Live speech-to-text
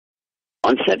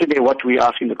On Saturday, what we're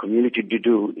asking the community to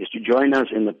do is to join us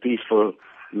in the peaceful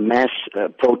mass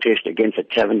protest against a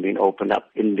tavern being opened up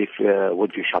in the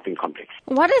Woodview shopping complex.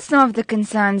 What are some of the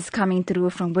concerns coming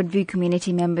through from Woodview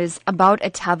community members about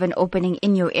a tavern opening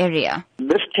in your area?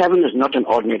 This tavern is not an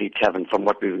ordinary tavern from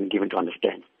what we've been given to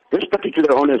understand. This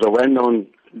particular owner is a well-known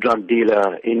drug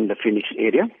dealer in the Phoenix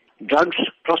area. Drugs,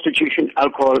 prostitution,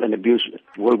 alcohol and abuse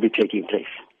will be taking place.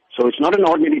 So it's not an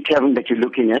ordinary tavern that you're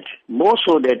looking at. More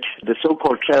so that the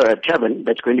so-called tavern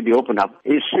that's going to be opened up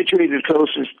is situated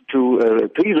closest to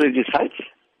 3 religious sites,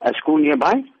 a school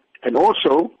nearby, and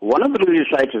also one of the religious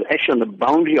sites is actually on the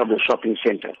boundary of the shopping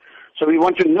center. So we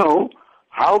want to know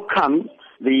how come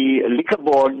the liquor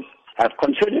board have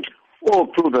considered or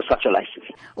approved of such a license.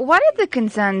 What are the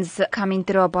concerns coming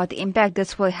through about the impact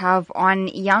this will have on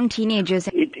young teenagers?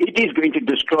 It is going to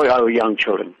destroy our young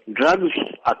children. Drugs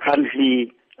are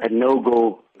currently a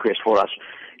no-go quest for us.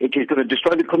 It is going to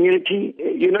destroy the community.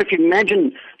 You know, if you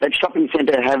imagine that shopping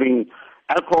center having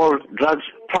alcohol, drugs,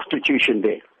 prostitution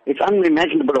there, it's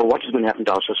unimaginable of what is going to happen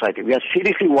to our society. We are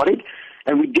seriously worried,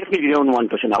 and we definitely don't want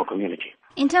this in our community.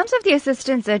 In terms of the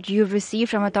assistance that you've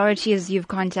received from authorities you've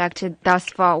contacted thus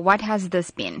far, what has this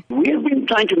been? We have been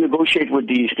trying to negotiate with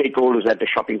the stakeholders at the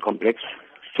shopping complex.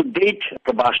 To date,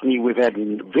 Prabhashni, we've had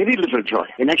very little joy.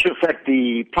 In actual fact,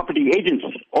 the property agents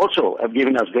also have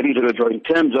given us very little joy in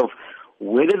terms of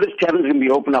whether this tavern is going to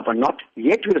be opened up or not.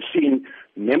 Yet we have seen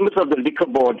members of the liquor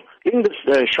board in this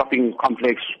shopping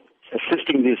complex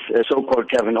assisting this so-called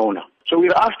tavern owner. So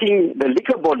we're asking the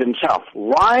liquor board themselves,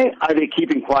 why are they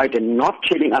keeping quiet and not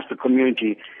telling us, the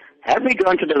community, have we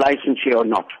granted the license here or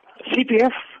not?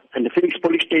 CPF and the Phoenix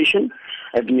Police Station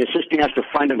have been assisting us to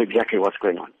find out exactly what's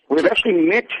going on. We've actually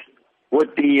met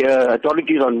with the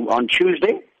authorities on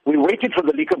Tuesday. We waited for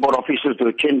the liquor board officers to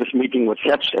attend this meeting with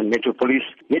SAPS and Metro Police.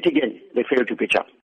 Yet again, they failed to pitch up.